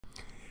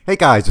Hey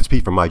guys, it's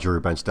Pete from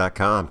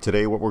MyJewelryBench.com.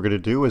 Today what we're going to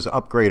do is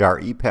upgrade our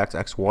Epax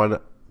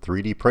X1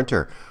 3D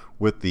printer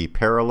with the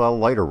parallel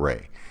light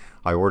array.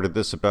 I ordered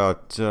this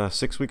about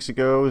 6 weeks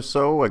ago,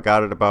 so I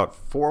got it about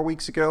 4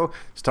 weeks ago.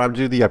 It's time to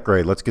do the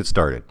upgrade. Let's get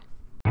started.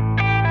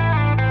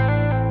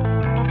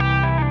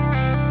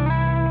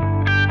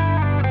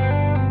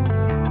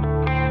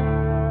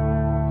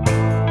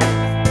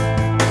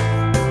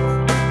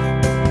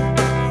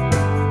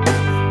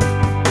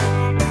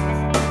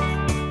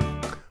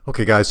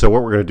 Okay guys, so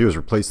what we're going to do is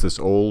replace this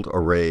old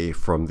array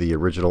from the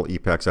original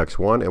Epax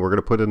X1 and we're going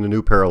to put in the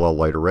new parallel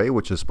light array,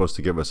 which is supposed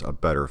to give us a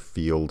better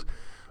field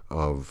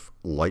of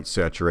light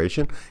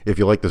saturation. If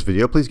you like this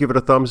video, please give it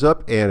a thumbs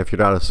up, and if you're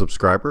not a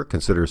subscriber,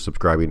 consider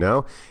subscribing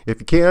now.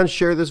 If you can,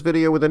 share this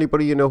video with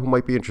anybody you know who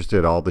might be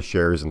interested. All the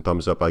shares and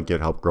thumbs up I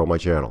get help grow my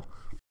channel.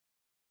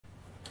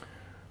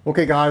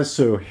 Okay guys,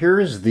 so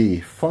here's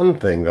the fun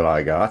thing that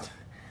I got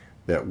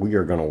that we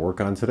are going to work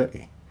on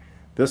today.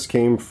 This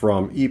came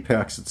from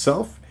Epax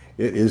itself.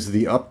 It is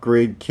the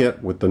upgrade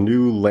kit with the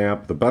new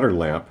lamp, the better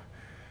lamp,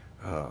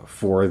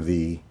 for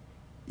the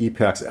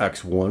Epax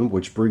X1,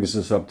 which brings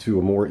us up to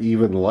a more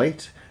even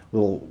light,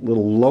 little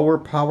lower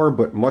power,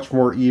 but much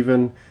more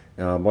even,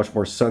 much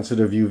more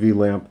sensitive UV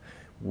lamp,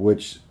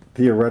 which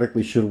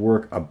theoretically should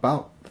work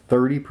about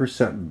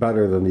 30%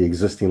 better than the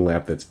existing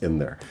lamp that's in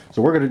there.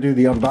 So we're going to do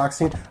the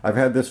unboxing. I've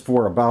had this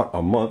for about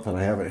a month and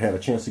I haven't had a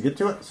chance to get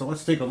to it. So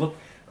let's take a look,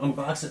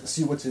 unbox it, and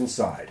see what's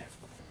inside.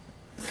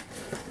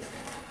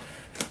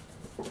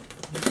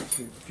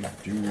 We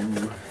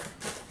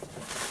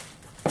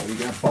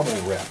got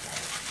bubble wrap.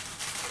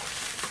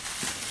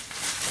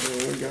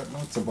 Oh, we got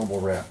lots of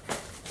bubble wrap.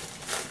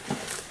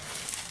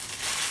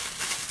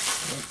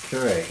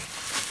 Okay.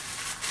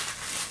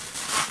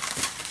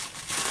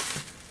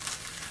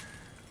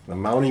 The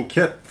mounting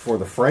kit for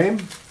the frame.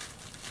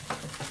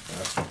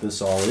 That's what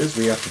this all is.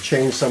 We have to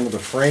change some of the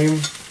frame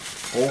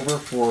over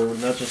for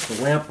not just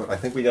the lamp, but I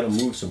think we got to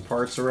move some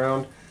parts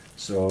around.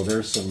 So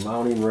there's some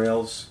mounting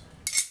rails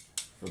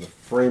for the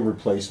frame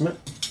replacement.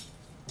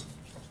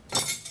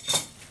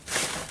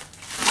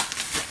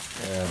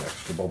 And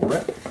extra bubble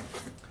wrap.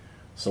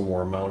 Some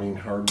more mounting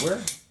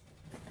hardware.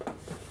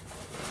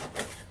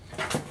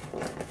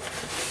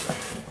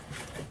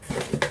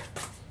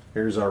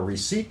 Here's our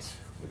receipt,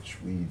 which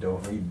we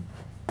don't need.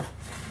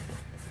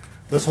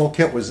 This whole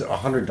kit was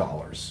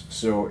 $100,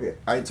 so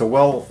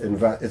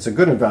it's a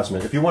good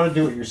investment. If you want to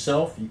do it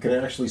yourself, you can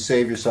actually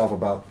save yourself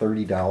about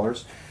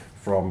 $30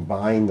 from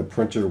buying the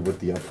printer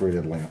with the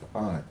upgraded lamp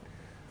on it.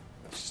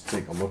 Let's just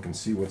take a look and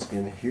see what's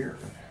in here.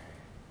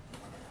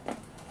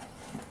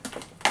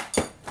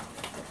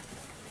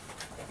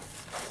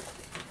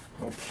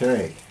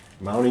 Okay,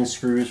 mounting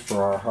screws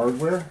for our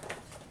hardware.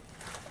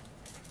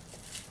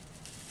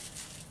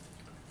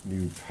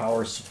 New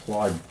power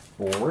supply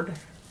board.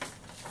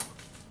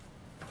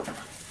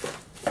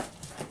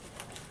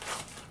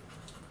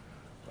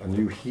 A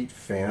new heat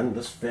fan.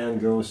 This fan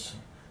goes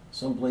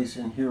someplace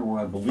in here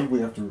where I believe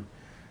we have to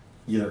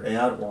either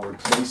add or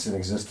replace an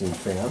existing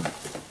fan.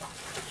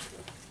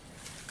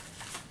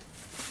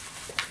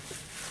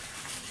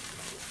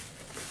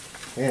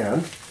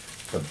 And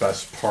the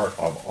best part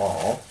of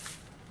all,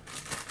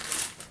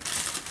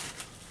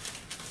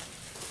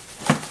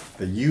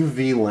 the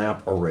UV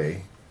lamp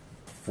array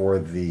for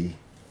the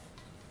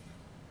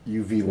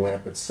UV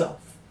lamp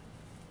itself.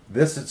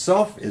 This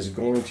itself is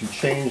going to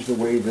change the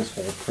way this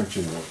whole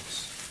printer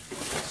works.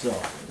 So,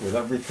 with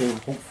everything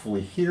hopefully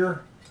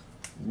here,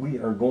 we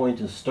are going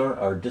to start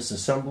our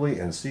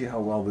disassembly and see how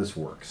well this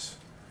works.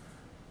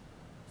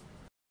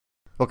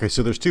 Okay,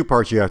 so there's two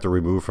parts you have to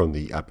remove from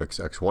the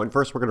Epax X1.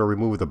 First, we're going to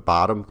remove the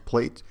bottom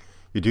plate.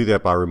 You do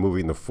that by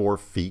removing the 4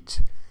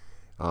 feet.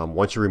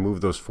 Once you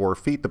remove those 4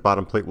 feet, the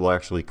bottom plate will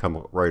actually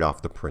come right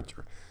off the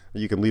printer.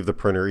 You can leave the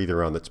printer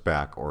either on its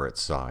back or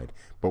its side.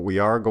 But we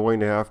are going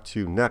to have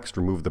to next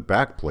remove the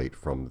back plate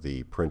from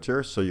the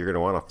printer, so you're going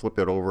to want to flip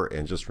it over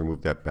and just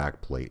remove that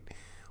back plate.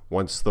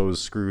 Once those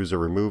screws are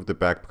removed, the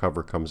back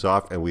cover comes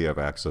off and we have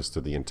access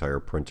to the entire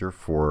printer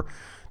for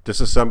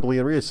disassembly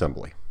and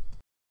reassembly.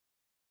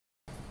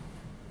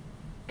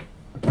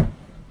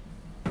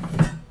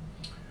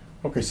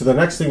 Okay, so the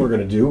next thing we're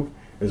going to do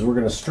is we're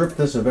going to strip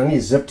this of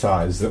any zip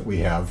ties that we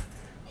have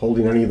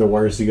holding any of the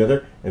wires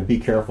together, and be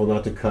careful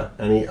not to cut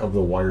any of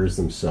the wires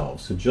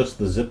themselves. So just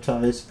the zip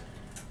ties,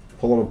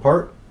 pull them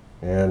apart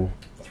and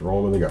throw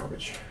them in the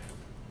garbage.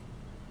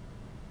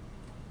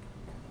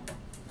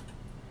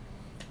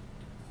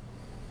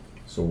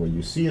 So when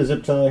you see a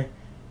zip tie,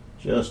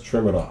 just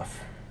trim it off.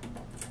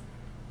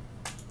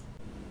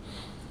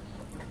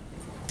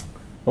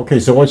 Okay,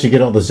 so once you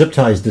get all the zip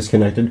ties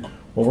disconnected,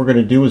 what we're going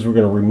to do is we're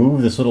going to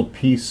remove this little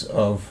piece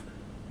of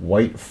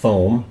white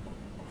foam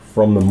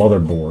from the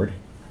motherboard.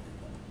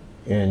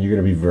 And you're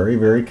going to be very,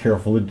 very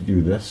careful to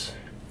do this.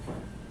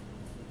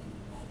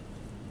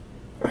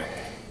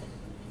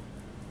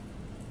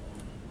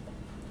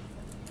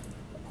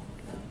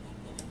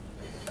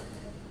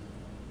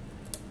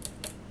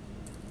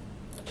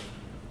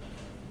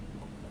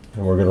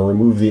 And we're going to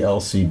remove the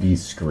LCD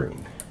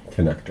screen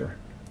connector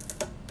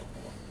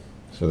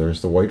So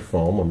there's the white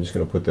foam. I'm just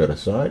going to put that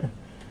aside.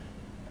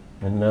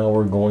 And now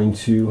we're going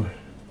to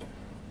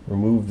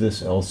remove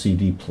this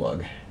LCD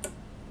plug.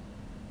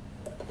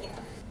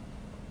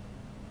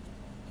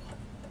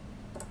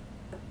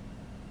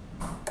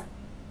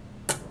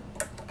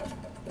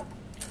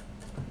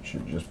 It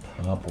should just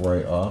pop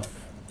right off,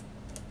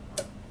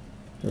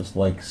 just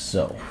like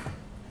so.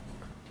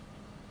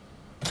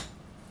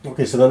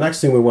 Okay, so the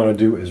next thing we want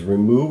to do is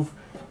remove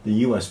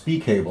the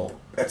USB cable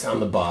that's on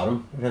the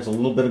bottom. It has a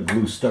little bit of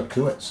glue stuck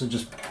to it, so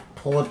just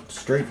pull it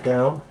straight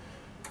down,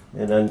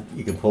 and then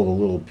you can pull the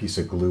little piece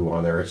of glue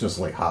on there. It's just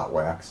like hot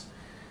wax.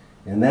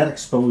 And that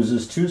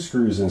exposes two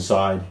screws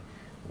inside,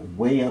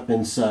 way up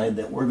inside,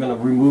 that we're going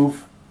to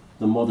remove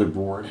the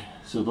motherboard.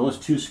 So those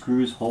two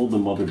screws hold the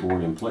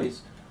motherboard in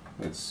place.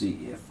 Let's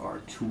see if our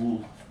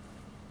tool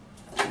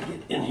can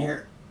get in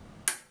here.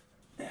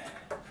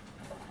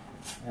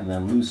 And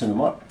then loosen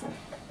them up.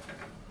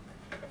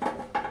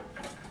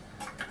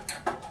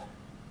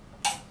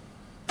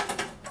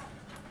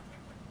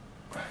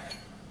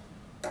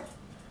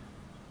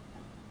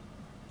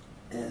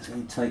 It's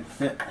a tight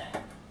fit.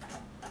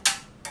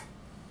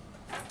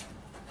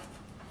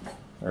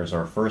 There's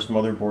our first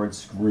motherboard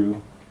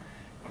screw.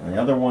 And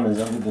the other one is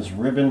under this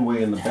ribbon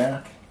way in the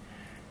back.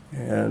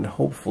 And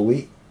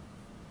hopefully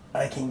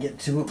I can get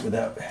to it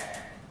without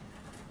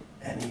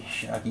any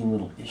shocking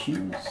little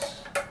issues.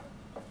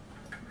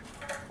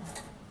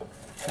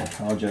 I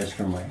apologize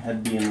for my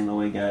head being in the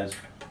way, guys.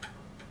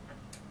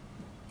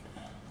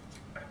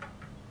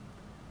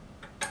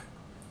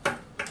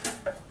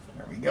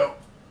 There we go.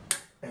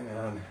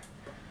 And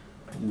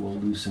we will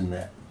loosen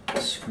that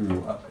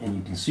screw up. And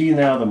you can see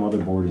now the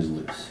motherboard is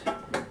loose.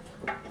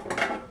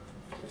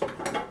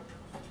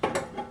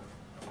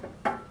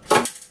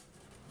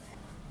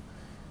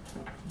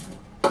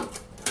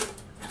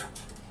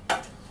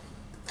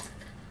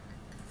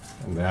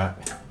 And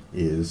that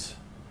is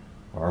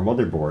our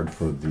motherboard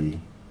for the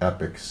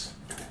Epax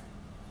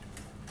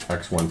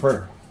X1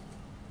 printer.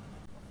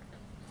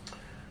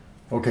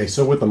 Okay,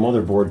 so with the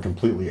motherboard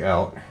completely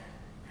out,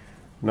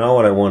 now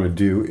what I want to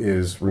do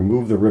is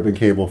remove the ribbon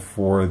cable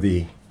for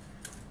the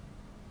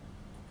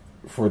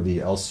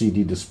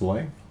LCD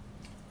display.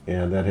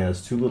 And that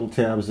has two little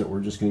tabs that we're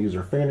just going to use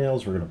our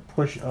fingernails. We're going to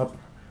push up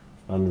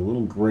on the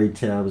little gray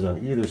tabs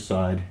on either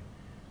side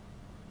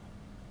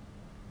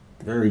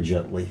very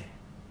gently.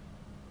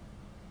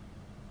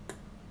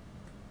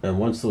 And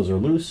once those are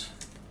loose,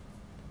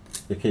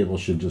 the cable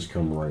should just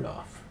come right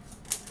off,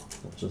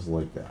 just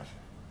like that.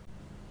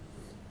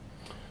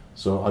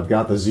 So I've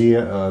got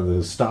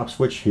the stop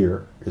switch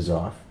here is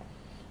off.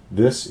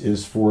 This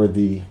is for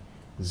the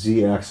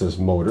Z-axis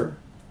motor.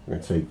 I'm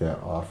going to take that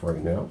off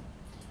right now.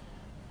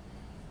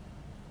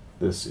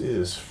 This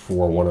is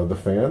for one of the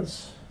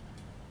fans.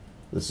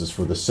 This is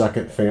for the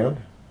second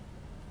fan.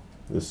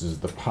 This is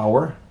the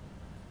power.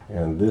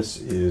 And this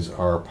is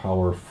our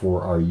power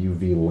for our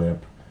UV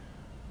lamp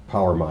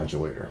power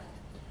modulator.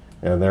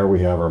 And there we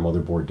have our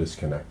motherboard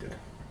disconnected.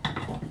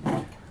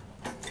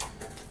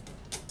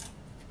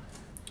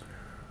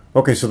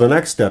 Okay, so the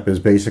next step is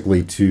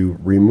basically to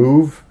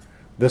remove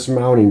this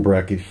mounting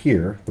bracket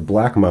here, the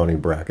black mounting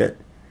bracket.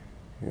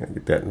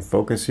 Get that in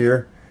focus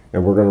here.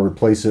 And we're going to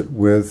replace it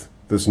with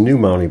this new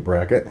mounting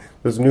bracket.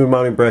 This new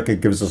mounting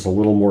bracket gives us a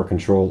little more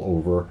control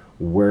over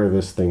where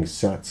this thing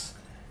sets.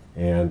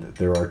 And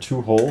there are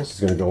two holes. It's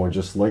going to go in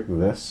just like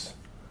this.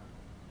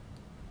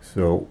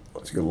 So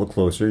let's get a little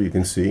closer. You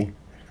can see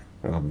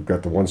we've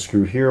got the one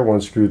screw here,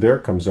 one screw there,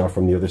 comes off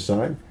from the other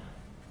side,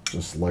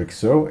 just like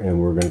so. And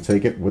we're going to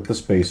take it with the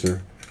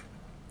spacer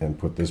and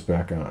put this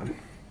back on.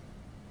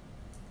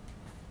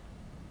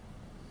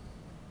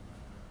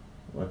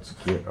 Let's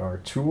get our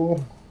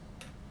tool.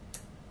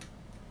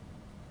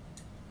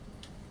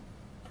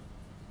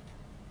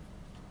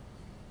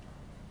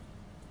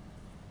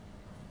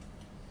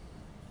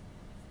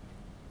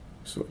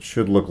 So it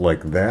should look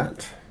like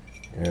that.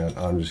 And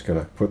I'm just going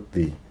to put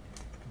the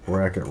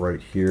bracket right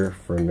here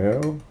for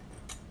now.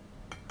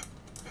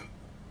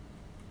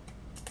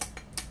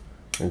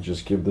 And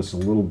just give this a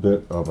little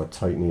bit of a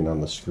tightening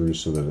on the screw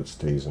so that it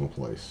stays in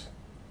place.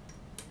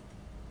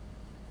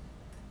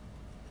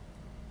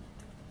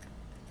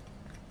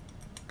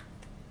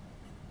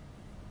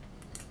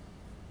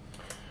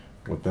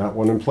 With that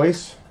one in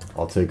place,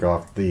 I'll take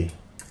off the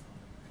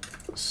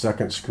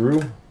second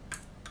screw.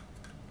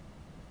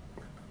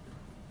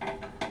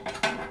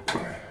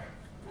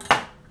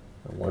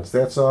 Once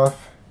that's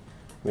off,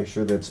 make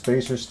sure that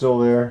spacer's still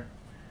there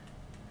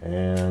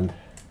and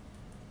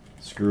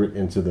screw it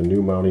into the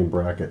new mounting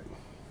bracket.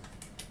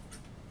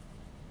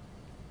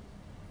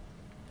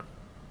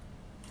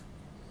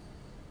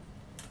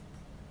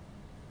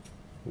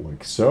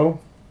 Like so.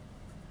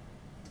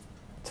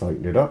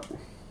 Tighten it up.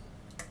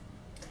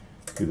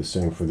 Do the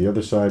same for the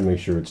other side, make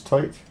sure it's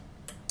tight.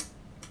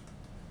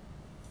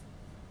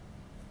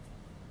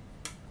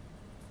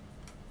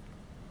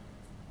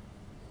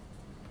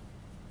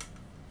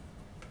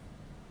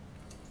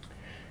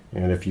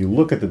 And if you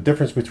look at the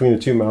difference between the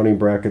two mounting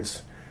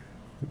brackets,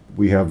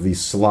 we have the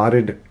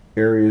slotted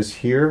areas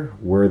here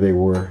where they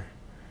were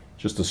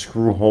just a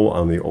screw hole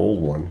on the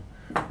old one,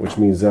 which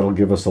means that'll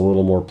give us a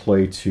little more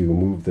play to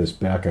move this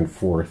back and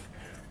forth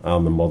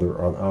on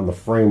the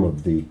frame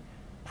of the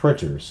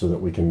printer, so that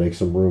we can make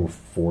some room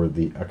for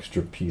the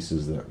extra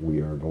pieces that we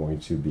are going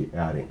to be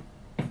adding.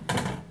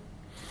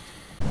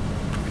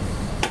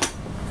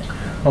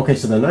 Okay,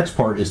 so the next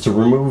part is to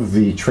remove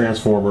the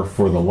transformer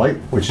for the light,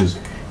 which is,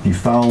 if you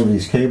follow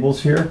these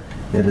cables here,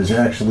 it is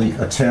actually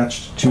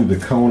attached to the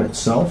cone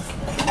itself.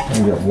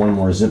 I've got one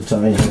more zip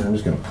tie here. I'm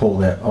just going to pull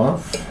that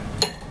off.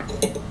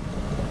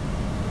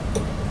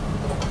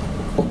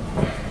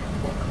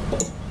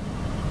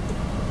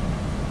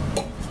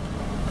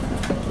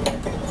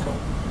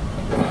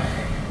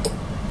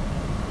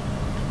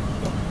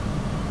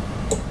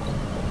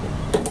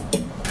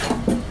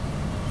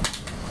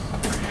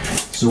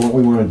 So what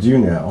we want to do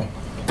now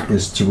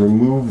is to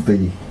remove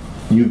the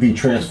UV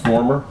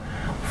transformer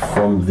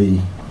from the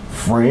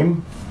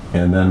frame,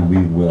 and then we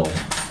will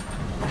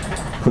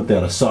put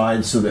that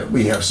aside so that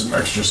we have some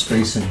extra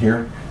space in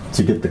here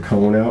to get the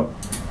cone out,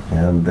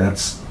 and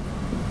that's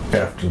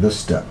after this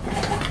step.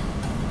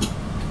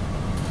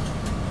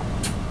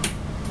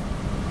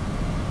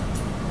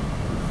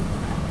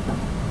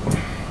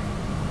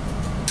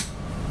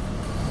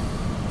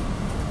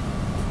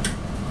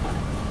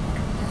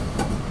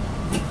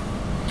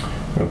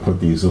 I'm going to put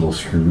these little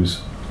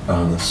screws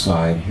on the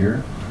side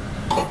here.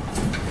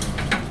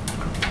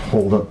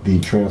 Hold up the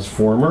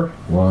transformer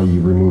while you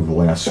remove the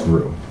last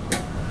screw.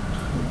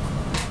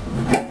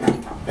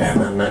 And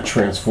then that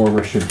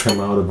transformer should come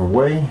out of the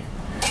way,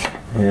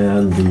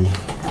 and the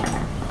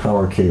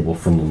power cable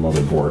from the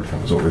motherboard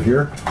comes over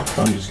here.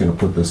 I'm just going to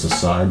put this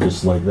aside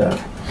just like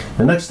that.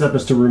 The next step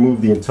is to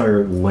remove the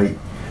entire light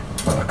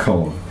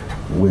cone,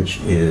 which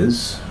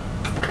is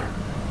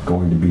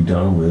going to be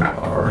done with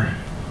our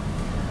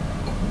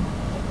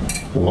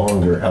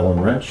longer Allen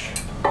wrench.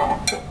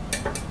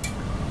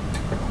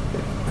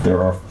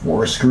 There are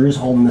 4 screws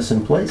holding this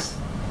in place.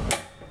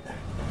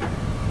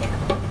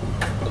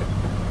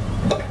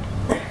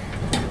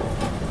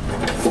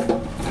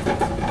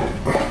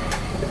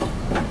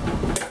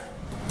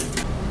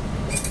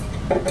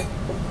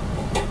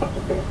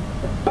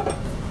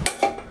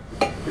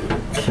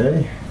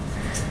 Okay,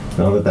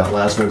 now that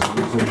last one's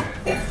loosened,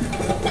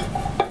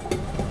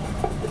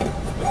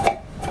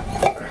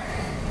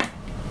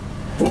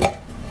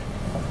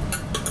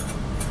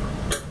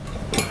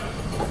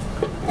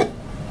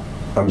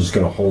 I'm just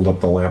going to hold up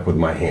the lamp with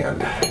my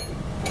hand.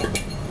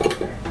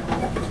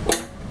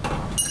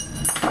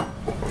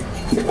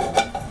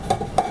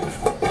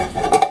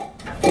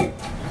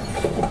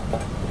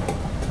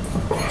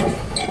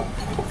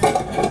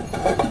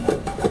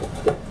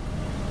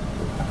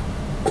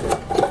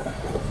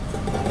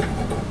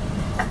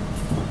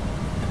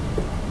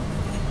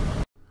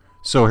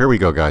 So here we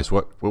go, guys.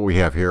 What we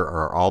have here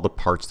are all the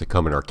parts that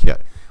come in our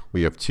kit.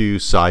 We have 2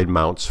 side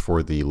mounts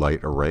for the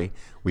light array.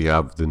 We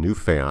have the new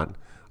fan,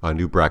 a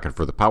new bracket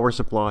for the power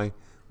supply.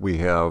 We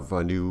have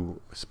a new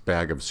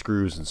bag of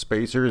screws and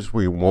spacers.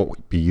 We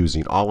won't be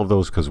using all of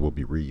those because we'll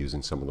be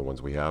reusing some of the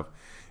ones we have.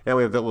 And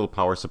we have that little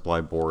power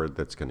supply board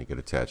that's going to get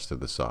attached to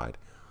the side.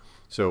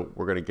 So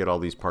we're going to get all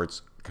these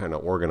parts kind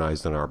of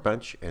organized on our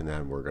bench, and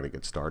then we're going to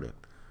get started.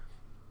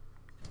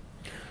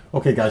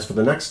 Okay guys, for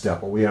the next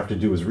step, what we have to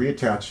do is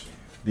reattach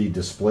the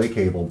display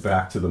cable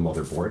back to the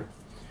motherboard.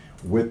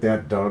 With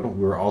that done,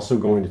 we're also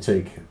going to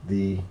take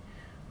the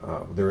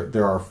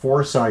there are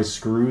 4 size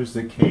screws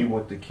that came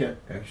with the kit,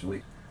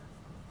 actually.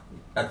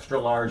 Extra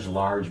large,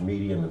 large,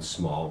 medium, and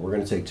small. We're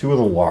going to take 2 of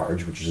the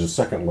large, which is the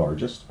second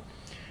largest,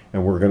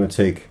 and we're going to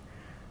take,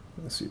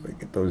 let's see if I can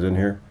get those in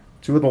here,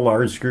 2 of the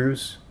large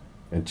screws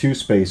and 2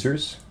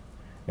 spacers,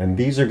 and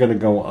these are going to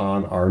go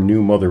on our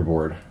new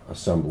motherboard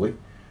assembly.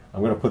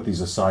 I'm going to put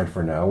these aside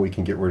for now. We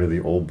can get rid of the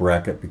old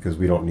bracket because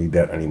we don't need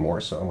that anymore,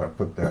 so I'm going to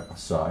put that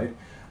aside.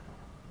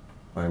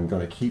 I'm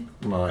going to keep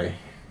my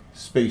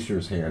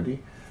spacers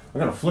handy. I'm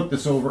going to flip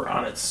this over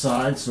on its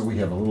side so we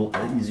have a little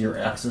easier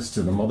access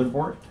to the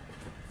motherboard.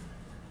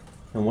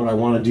 And what I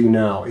want to do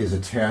now is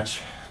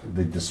attach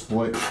the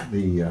display,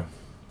 the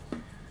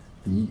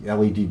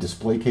LED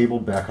display cable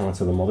back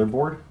onto the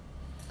motherboard.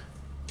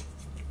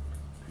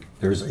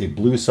 There's a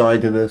blue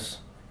side to this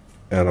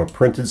and a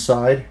printed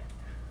side.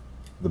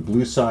 The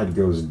blue side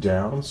goes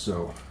down,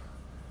 so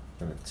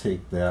I'm going to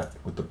take that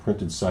with the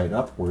printed side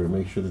up. We're going to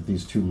make sure that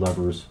these 2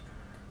 levers,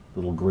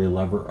 little gray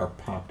lever, are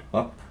popped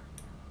up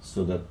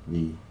so that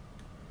the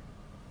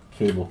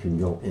cable can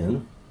go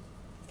in.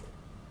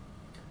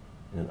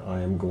 And I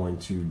am going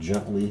to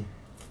gently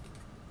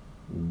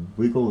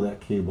wiggle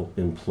that cable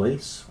in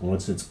place.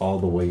 Once it's all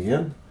the way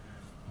in,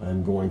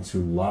 I'm going to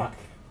lock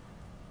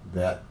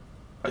that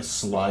by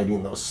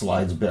sliding those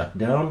slides back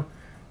down,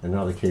 and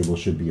now the cable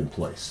should be in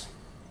place.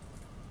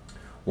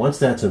 Once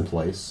that's in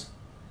place,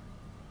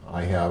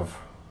 I have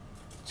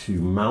to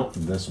mount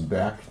this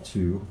back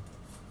to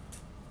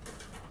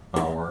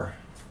our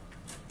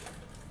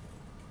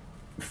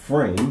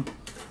frame,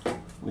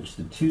 which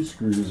the 2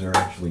 screws are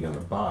actually on the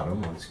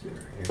bottom. Let's get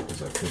her here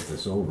because I put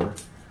this over.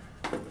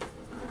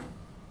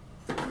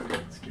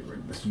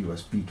 this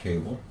USB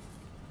cable.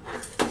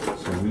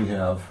 So we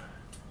have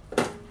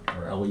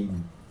our LED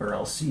or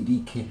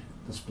LCD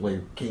display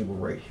cable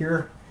right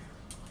here.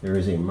 There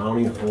is a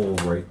mounting hole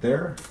right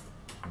there,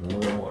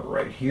 another one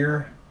right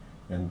here,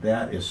 and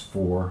that is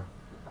for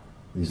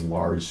these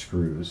large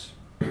screws.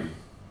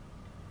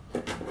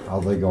 How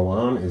they go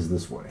on is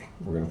this way.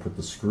 We're going to put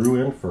the screw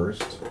in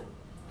first.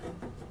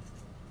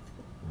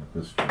 With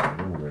this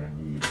driver, we're going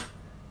to need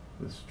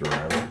this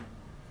driver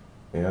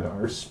and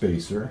our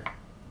spacer.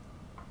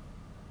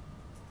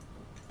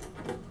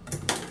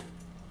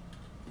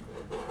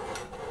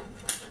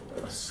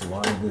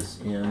 Slide this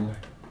in.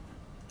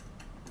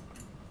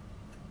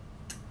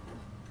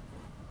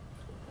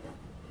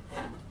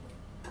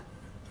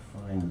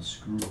 Find the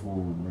screw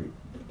hole right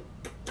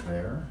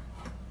there.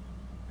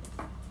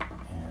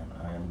 And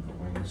I am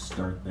going to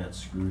start that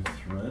screw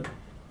thread.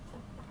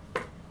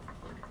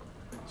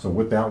 So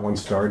with that one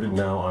started,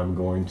 now I'm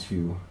going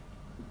to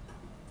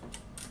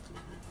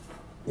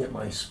get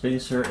my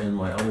spacer and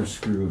my other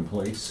screw in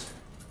place.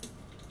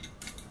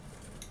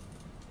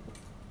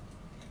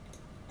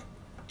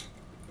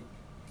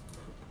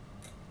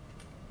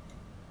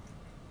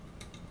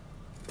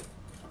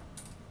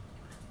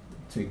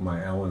 Take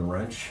my Allen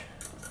wrench.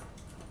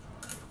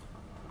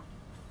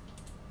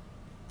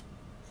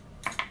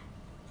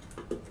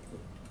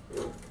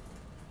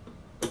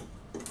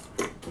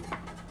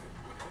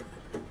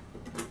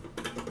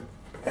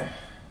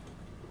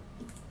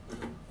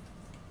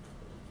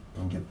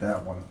 And get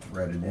that one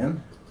threaded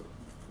in.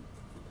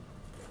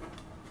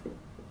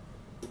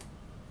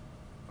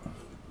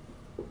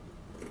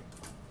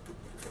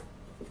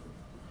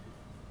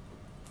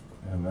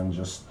 And then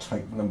just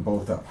tighten them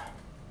both up.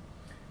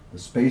 The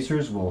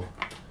spacers will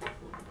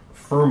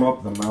firm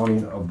up the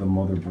mounting of the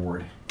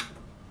motherboard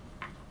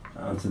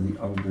onto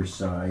the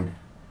underside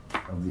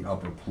of the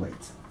upper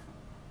plate.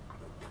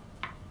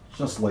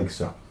 Just like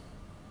so.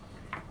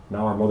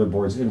 Now our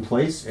motherboard's in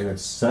place and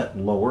it's set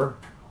lower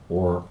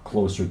or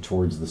closer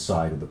towards the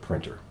side of the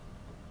printer.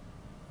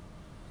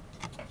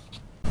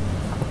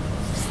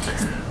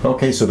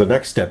 Okay, so the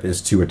next step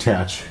is to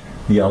attach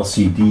the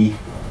LCD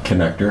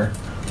connector,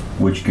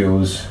 which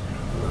goes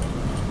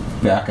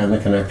back on the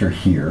connector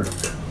here.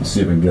 Let's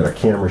see if we can get a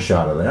camera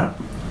shot of that.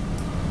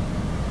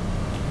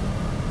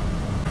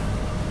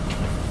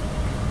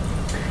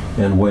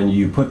 And when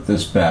you put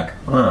this back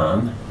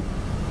on,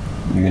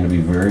 you're going to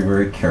be very,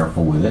 very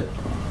careful with it.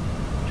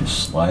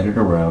 Just slide it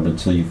around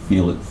until you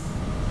feel it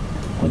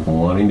like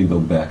wanting to go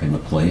back into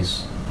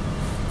place.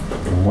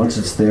 And once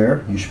it's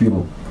there, you should be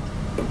able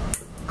to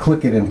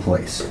click it in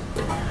place.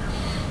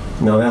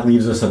 Now that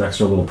leaves us an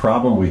extra little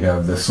problem. We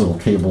have this little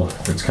cable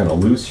that's kind of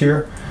loose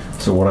here.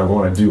 So what I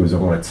want to do is I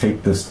want to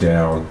take this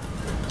down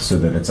so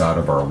that it's out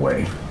of our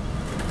way.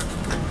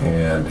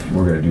 And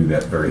we're going to do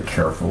that very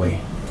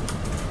carefully.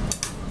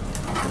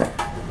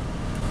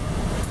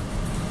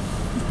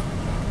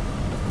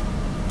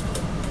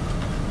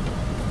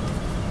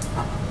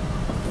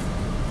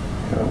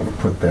 And I'm going to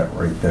put that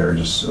right there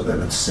just so that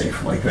it's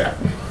safe like that.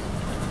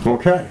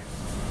 Okay.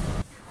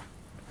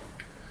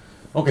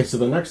 Okay, so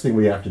the next thing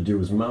we have to do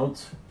is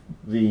mount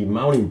the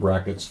mounting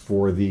brackets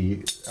for the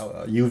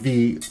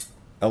UV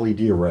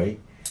LED array.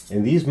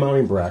 And these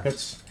mounting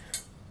brackets,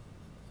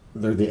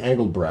 they're the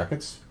angled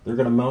brackets. They're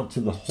going to mount to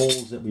the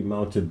holes that we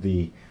mounted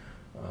the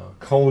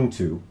cone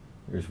to.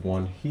 There's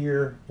one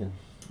here and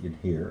in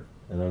here,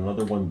 and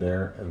another one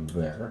there and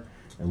there.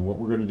 And what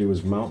we're going to do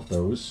is mount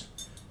those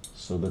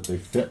so that they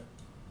fit.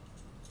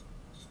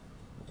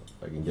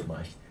 If I can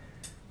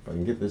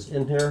get this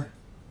in here,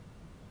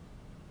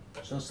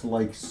 just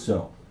like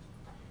so.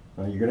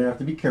 Now you're going to have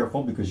to be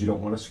careful because you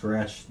don't want to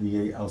scratch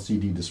the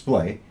LCD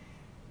display.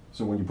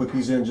 So when you put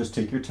these in, just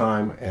take your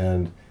time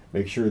and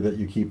make sure that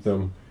you keep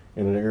them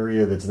in an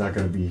area that's not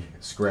going to be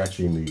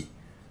scratching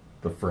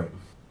the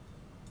frame.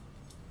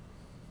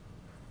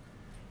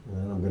 And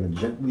then I'm going to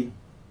gently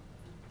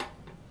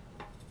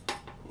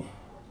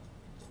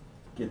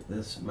get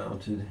this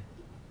mounted.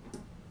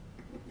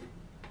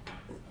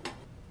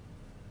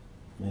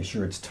 Make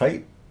sure it's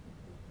tight.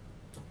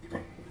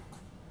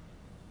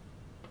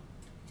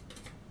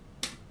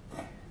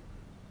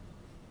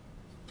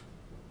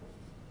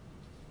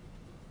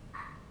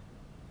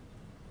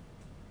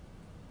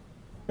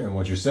 And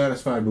once you're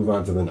satisfied, move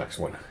on to the next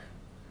one.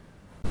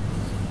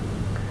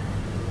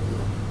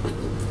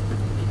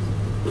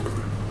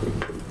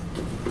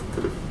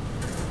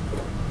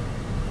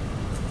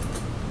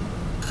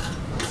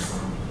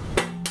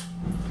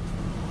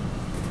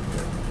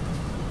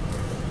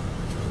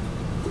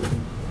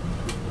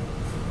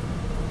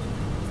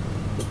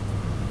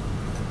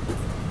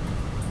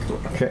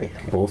 Okay,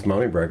 both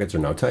mounting brackets are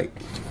now tight.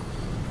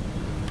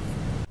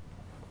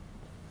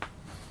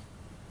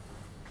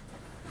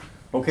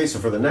 Okay, so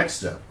for the next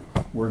step,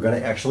 we're going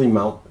to actually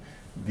mount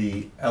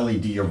the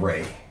LED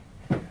array.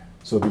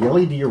 So the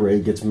LED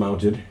array gets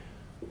mounted,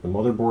 the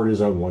motherboard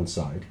is on one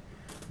side,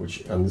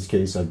 which in this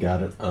case I've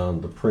got it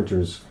on the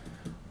printer's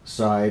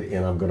side,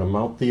 and I'm going to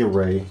mount the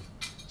array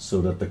so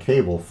that the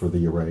cable for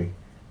the array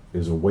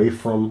is away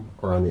from,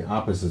 or on the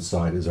opposite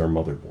side, is our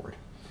motherboard.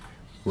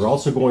 We're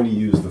also going to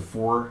use the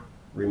 4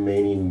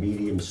 remaining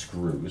medium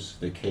screws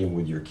that came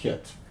with your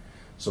kit.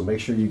 So make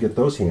sure you get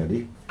those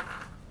handy,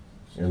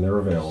 and they're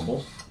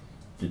available.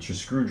 Get your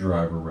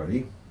screwdriver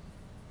ready.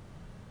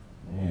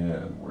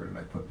 And where did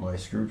I put my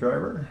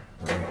screwdriver?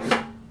 Right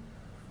here.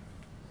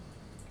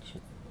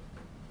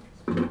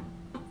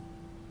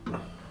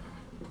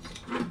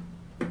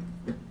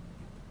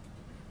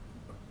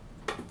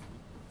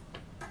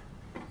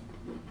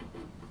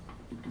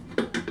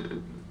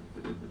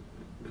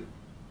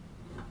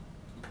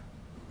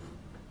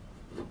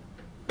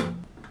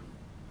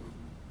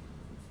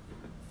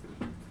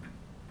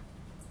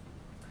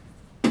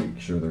 Make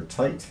sure they're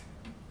tight.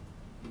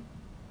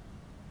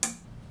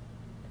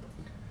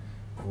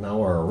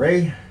 Now our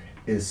array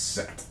is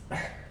set.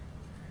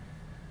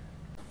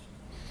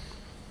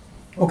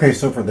 Okay,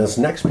 so for this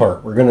next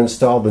part, we're going to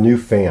install the new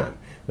fan.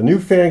 The new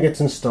fan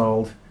gets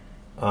installed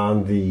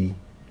on the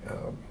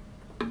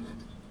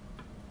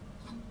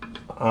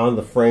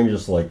frame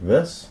just like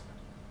this.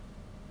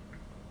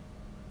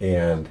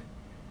 And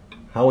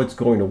how it's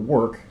going to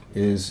work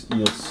is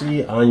you'll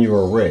see on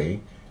your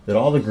array that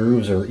all the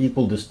grooves are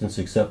equal distance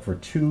except for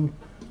 2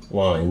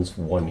 lines,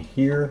 one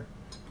here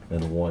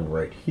and one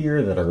right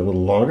here that are a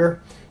little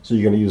longer. So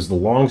you're going to use the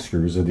long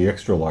screws or the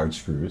extra large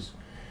screws.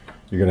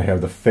 You're going to have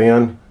the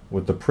fan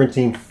with the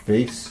printing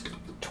face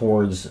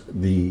towards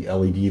the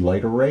LED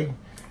light array,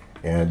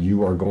 and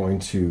you are going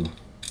to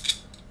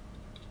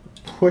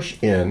push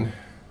in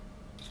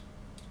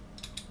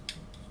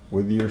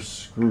with your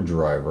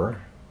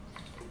screwdriver.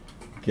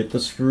 Get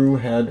the screw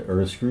head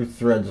or screw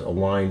threads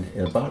aligned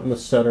about in the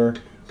center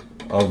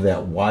of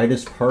that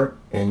widest part,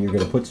 and you're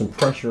going to put some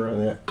pressure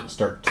on that,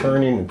 start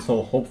turning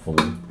until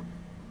hopefully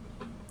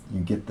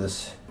you get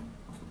this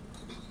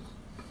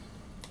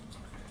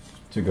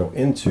to go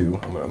into,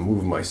 I'm going to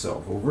move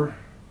myself over,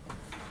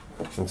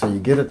 until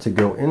you get it to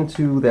go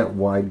into that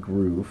wide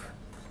groove,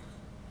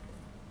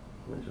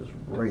 which is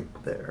right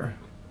there.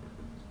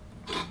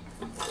 And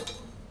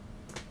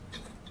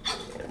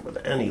with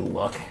any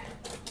luck,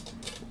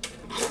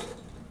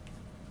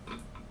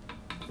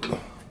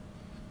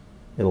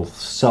 it'll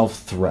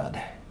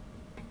self-thread.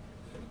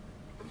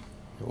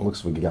 It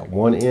looks like we got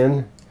one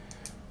in.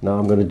 Now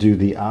I'm going to do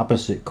the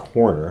opposite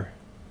corner.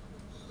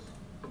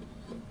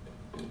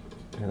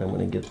 And I'm going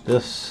to get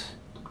this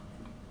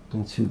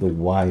into the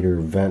wider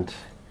vent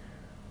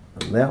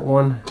on that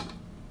one.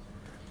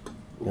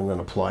 And then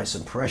apply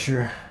some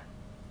pressure.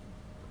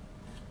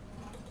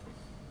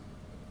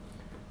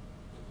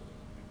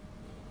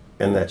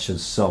 And that should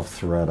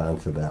self-thread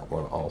onto that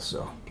one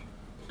also.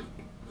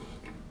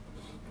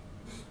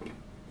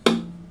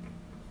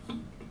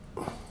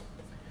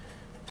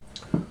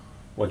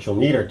 What you'll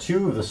need are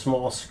 2 of the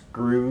small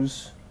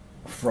screws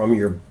from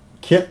your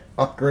kit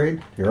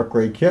upgrade, your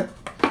upgrade kit.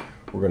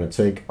 We're going to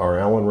take our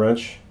Allen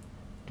wrench,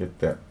 get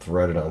that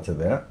threaded onto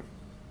that.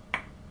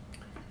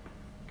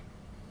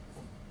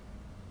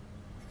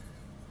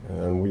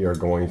 And we are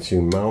going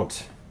to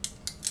mount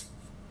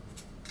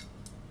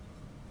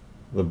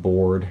the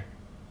board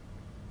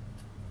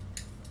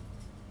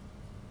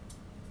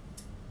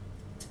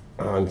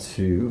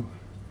onto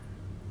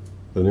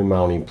the new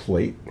mounting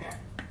plate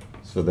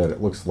so that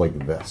it looks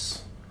like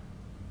this.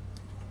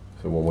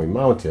 So when we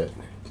mount it,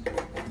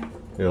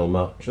 it'll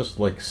mount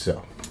just like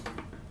so.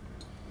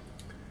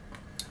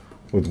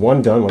 With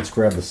one done, let's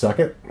grab the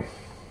second,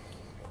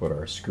 put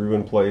our screw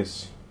in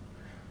place,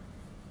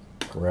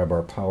 grab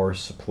our power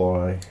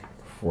supply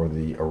for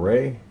the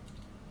array,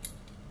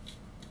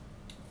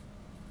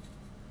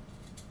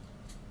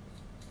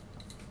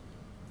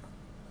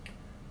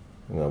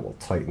 and then we'll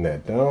tighten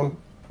that down.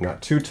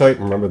 Not too tight.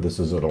 Remember, this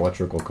is an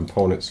electrical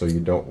component, so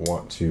you don't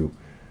want to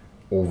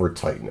over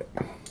tighten it.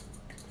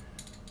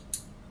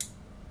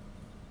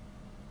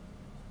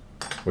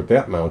 With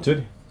that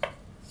mounted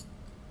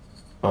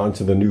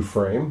onto the new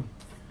frame,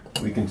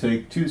 we can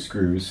take 2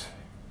 screws,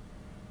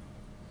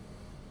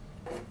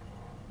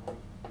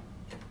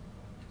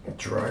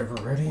 driver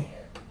ready,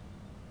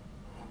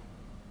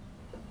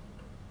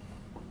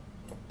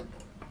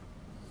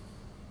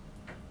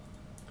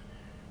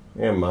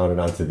 and mount it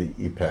onto the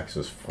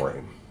Epex's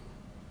frame.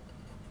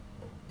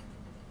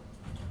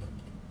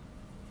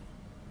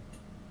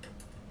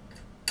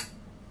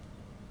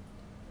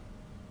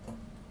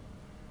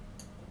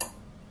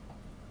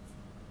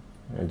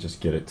 And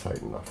just get it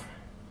tight enough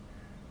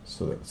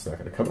so that it's not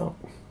going to come out.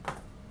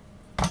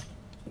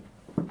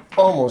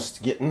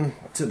 Almost getting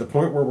to the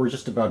point where we're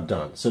just about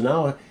done. So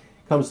now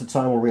comes the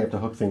time where we have to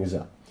hook things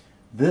up.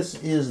 This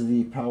is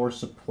the power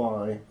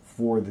supply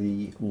for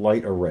the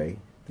light array,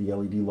 the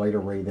LED light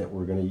array that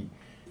we're going to,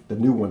 the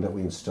new one that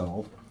we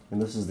installed.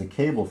 And this is the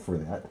cable for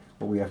that.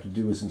 What we have to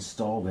do is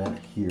install that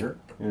here,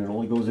 and it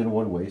only goes in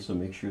one way, so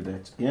make sure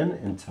that's in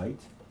and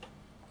tight.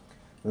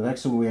 The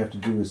next thing we have to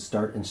do is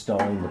start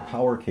installing the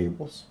power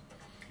cables.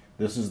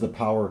 This is the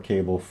power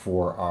cable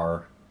for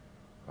our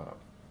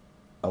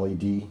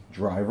LED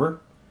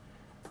driver.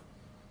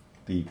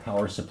 The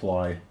power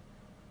supply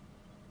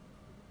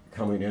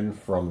coming in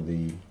from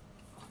the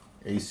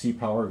AC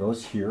power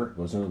goes here,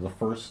 goes into the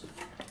first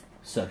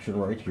section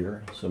right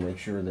here. So make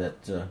sure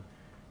that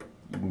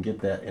you can get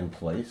that in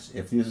place.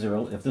 If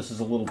this is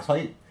a little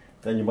tight,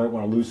 then you might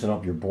want to loosen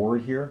up your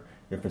board here.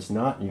 If it's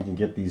not, you can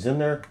get these in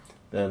there,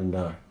 then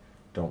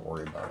don't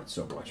worry about it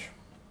so much.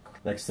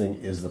 Next thing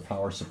is the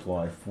power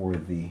supply for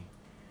the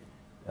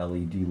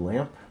LED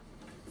lamp.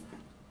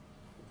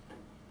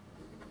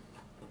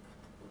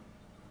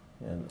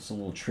 And it's a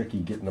little tricky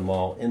getting them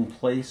all in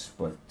place,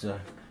 but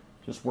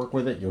just work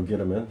with it, you'll get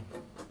them in.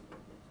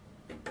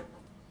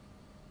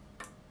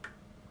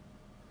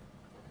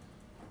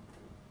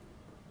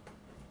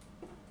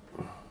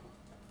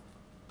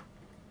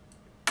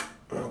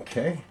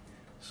 Okay,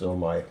 so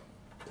my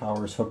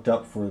power is hooked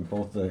up for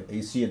both the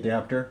AC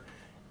adapter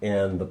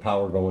and the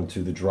power going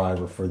to the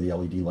driver for the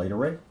LED light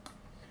array.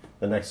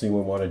 The next thing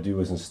we want to do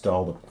is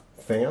install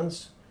the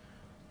fans.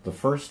 The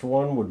first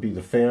one would be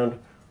the fan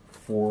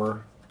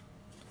for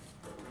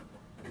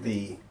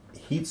the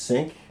heat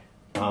sink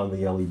on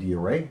the LED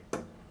array.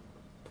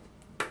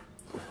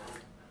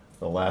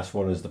 The last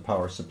one is the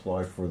power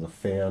supply for the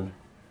fan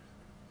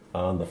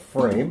on the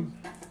frame.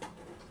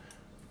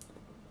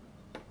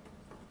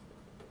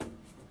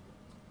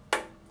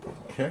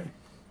 Okay.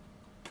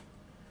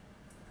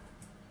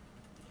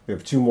 We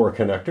have two more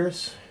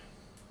connectors.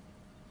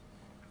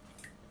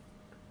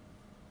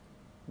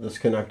 This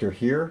connector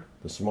here,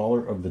 the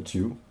smaller of the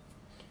two,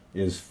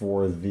 is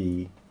for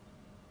the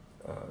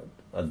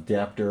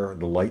adapter,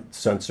 the light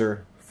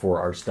sensor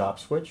for our stop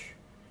switch.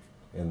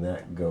 And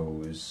that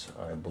goes,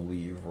 I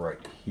believe, right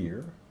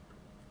here.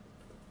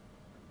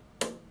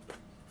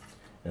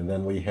 And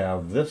then we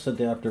have this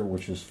adapter,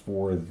 which is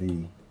for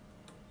the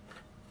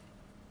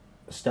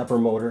stepper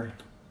motor.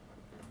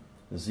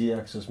 The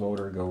Z-axis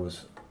motor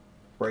goes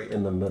right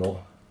in the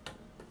middle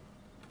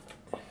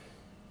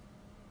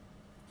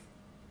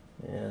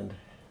and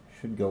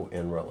should go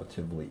in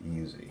relatively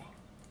easy.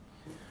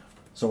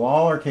 So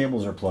all our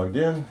cables are plugged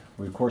in.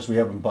 Of course, we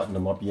haven't buttoned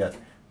them up yet,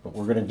 but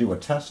we're going to do a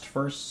test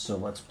first. So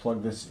let's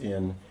plug this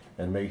in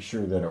and make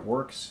sure that it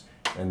works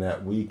and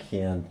that we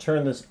can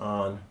turn this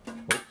on.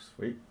 Oops,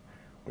 wait,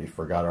 we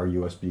forgot our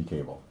USB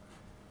cable.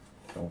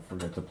 Don't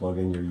forget to plug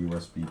in your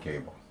USB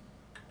cable.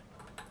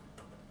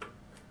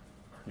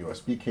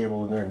 USB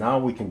cable in there. Now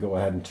we can go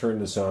ahead and turn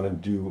this on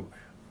and do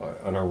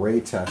an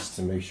array test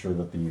to make sure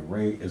that the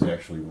array is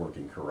actually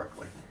working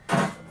correctly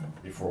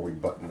before we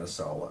button this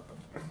all up.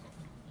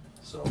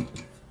 So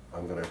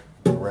I'm going to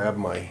grab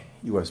my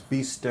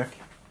USB stick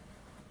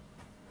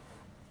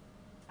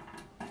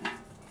and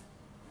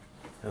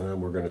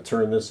then we're going to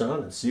turn this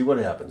on and see what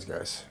happens,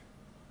 guys.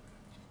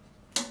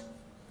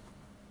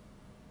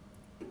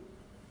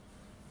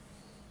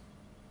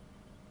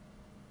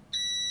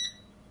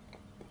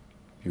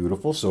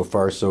 Beautiful, so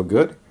far so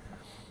good.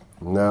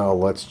 Now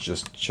let's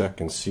just check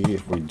and see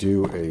if we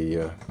do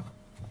a,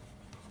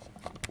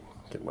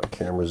 get my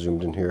camera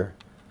zoomed in here.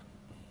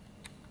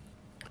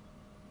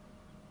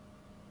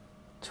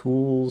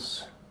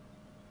 Tools.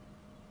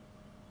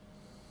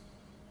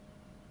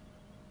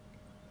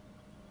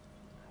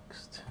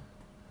 Next.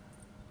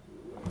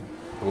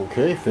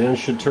 Okay, fans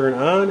should turn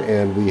on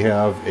and we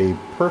have a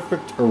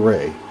perfect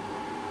array.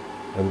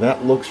 And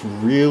that looks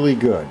really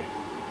good.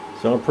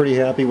 So I'm pretty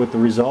happy with the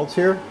results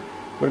here.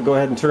 I'm going to go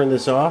ahead and turn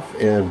this off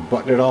and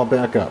button it all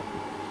back up.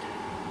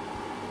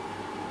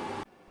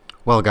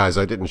 Well guys,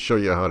 I didn't show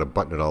you how to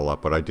button it all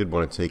up, but I did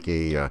want to take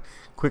a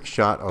quick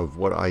shot of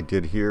what I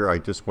did here. I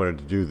just wanted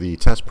to do the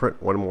test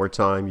print one more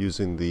time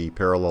using the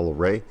parallel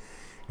array,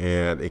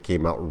 and it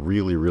came out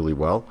really, really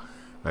well.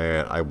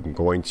 And I'm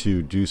going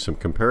to do some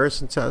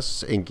comparison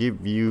tests and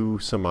give you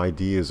some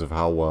ideas of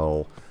how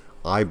well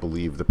I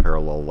believe the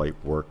parallel light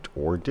worked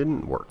or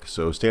didn't work.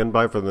 So stand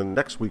by for the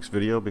next week's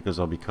video because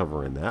I'll be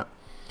covering that.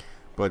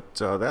 But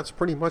that's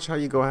pretty much how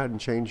you go ahead and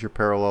change your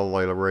parallel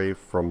light array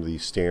from the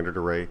standard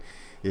array.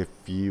 If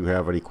you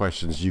have any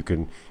questions, you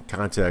can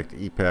contact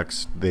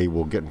Epax. They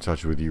will get in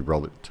touch with you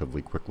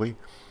relatively quickly.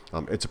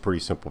 It's a pretty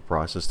simple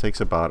process. Takes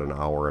about an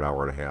hour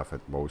and a half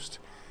at most.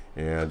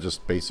 And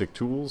just basic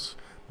tools.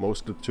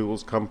 Most of the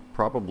tools come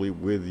probably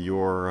with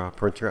your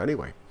printer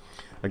anyway.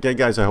 Again,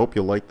 guys, I hope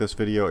you liked this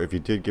video. If you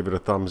did, give it a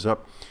thumbs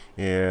up.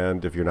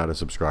 And if you're not a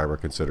subscriber,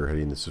 consider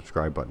hitting the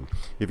subscribe button.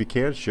 If you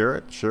can, share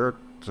it. Share it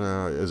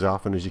as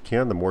often as you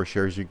can. The more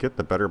shares you get,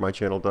 the better my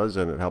channel does,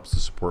 and it helps to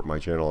support my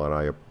channel,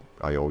 and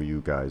I owe you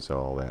guys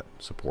all that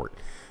support.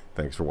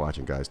 Thanks for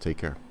watching, guys. Take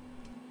care.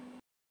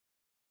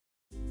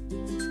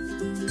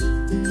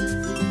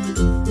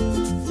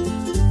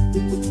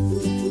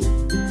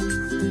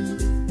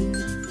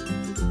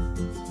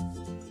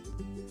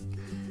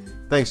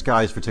 Thanks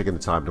guys for taking the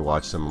time to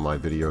watch some of my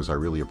videos. I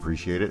really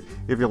appreciate it.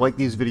 If you like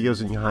these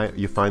videos and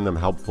you find them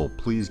helpful,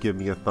 please give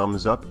me a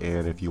thumbs up.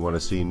 And if you want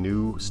to see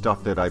new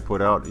stuff that I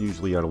put out,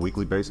 usually on a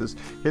weekly basis,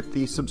 hit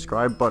the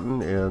subscribe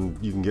button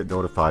and you can get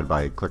notified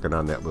by clicking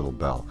on that little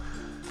bell.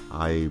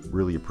 I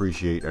really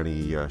appreciate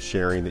any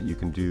sharing that you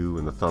can do,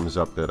 and the thumbs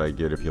up that I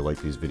get if you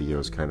like these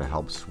videos kind of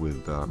helps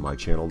with my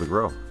channel to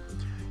grow.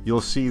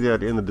 You'll see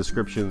that in the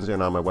descriptions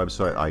and on my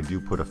website I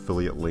do put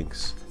affiliate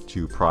links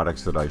to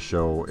products that I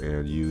show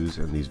and use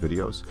in these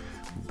videos.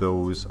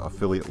 Those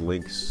affiliate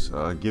links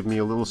give me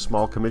a little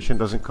small commission.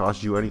 Doesn't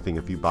cost you anything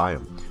if you buy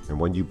them. And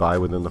when you buy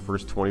within the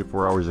first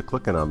 24 hours of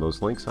clicking on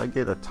those links, I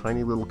get a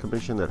tiny little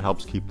commission that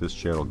helps keep this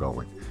channel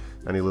going.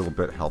 Any little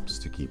bit helps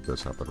to keep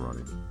this up and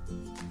running.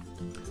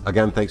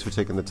 Again, thanks for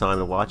taking the time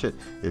to watch it.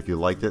 If you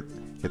liked it,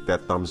 hit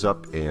that thumbs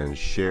up and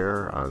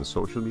share on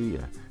social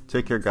media.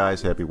 Take care,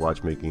 guys. Happy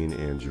watchmaking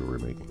and jewelry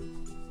making.